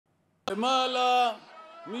למעלה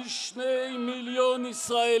מ2 מיליון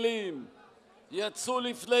ישראלים יצאו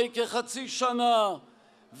לפני כחצי שנה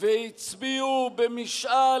והצביעו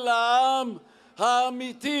במשאל העם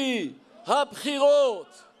האמיתי,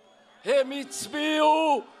 הבחירות. הם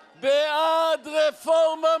הצביעו בעד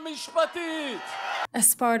רפורמה משפטית.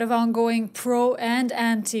 As part of ongoing pro- and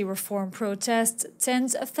anti-reform protests,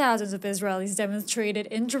 tens of thousands of Israelis demonstrated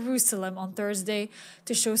in Jerusalem on Thursday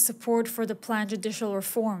to show support for the planned judicial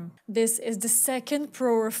reform. This is the second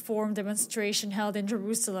pro-reform demonstration held in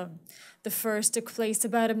Jerusalem. The first took place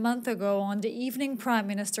about a month ago on the evening Prime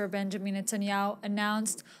Minister Benjamin Netanyahu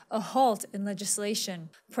announced a halt in legislation.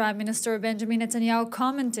 Prime Minister Benjamin Netanyahu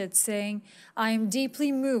commented, saying, "I am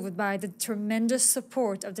deeply moved by the tremendous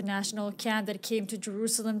support of the national camp that came to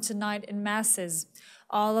Jerusalem tonight in masses.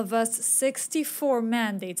 All of us 64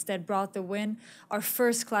 mandates that brought the win are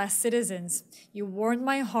first-class citizens. You warmed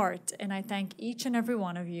my heart, and I thank each and every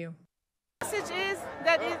one of you." The message is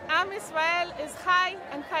that Am Israel is Chai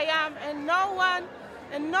and Kayam, and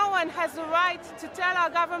no one has the right to tell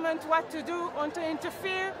our government what to do or to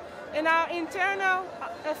interfere in our internal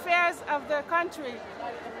affairs of the country.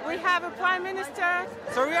 We have a prime minister.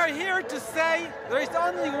 So we are here to say there is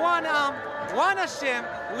only one Am, one Hashem.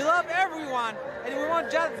 We love everyone, and we want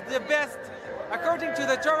just the best. According to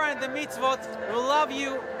the Torah and the mitzvot, we love you.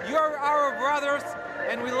 You're our brothers,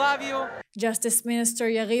 and we love you. Justice Minister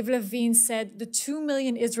Yariv Levin said the 2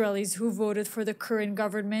 million Israelis who voted for the current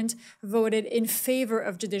government voted in favor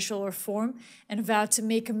of judicial reform and vowed to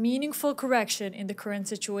make a meaningful correction in the current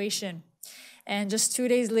situation. And just 2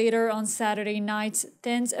 days later, on Saturday night,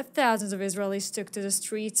 tens of thousands of Israelis took to the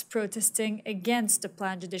streets protesting against the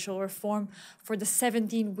planned judicial reform for the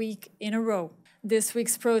 17th week in a row. This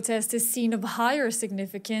week's protest is seen of higher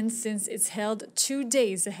significance since it's held 2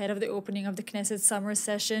 days ahead of the opening of the Knesset summer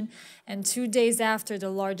session and 2 days after the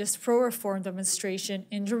largest pro-reform demonstration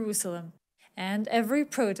in Jerusalem. And every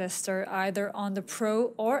protester, either on the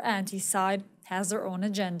pro- or anti-side, has their own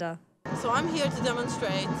agenda. So I'm here to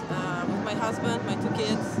demonstrate with my husband, my 2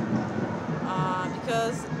 kids,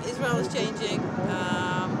 because Israel is changing.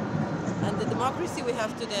 And the democracy we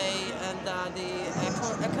have today and the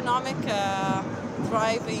economic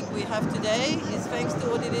thriving we have today is thanks to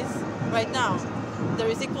what it is right now. There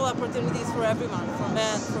is equal opportunities for everyone, for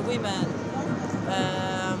men, for women.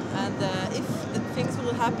 And if things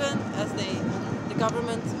will happen as the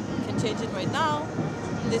government can change it right now,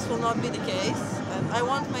 this will not be the case. And I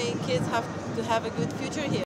want my kids to have a good future here.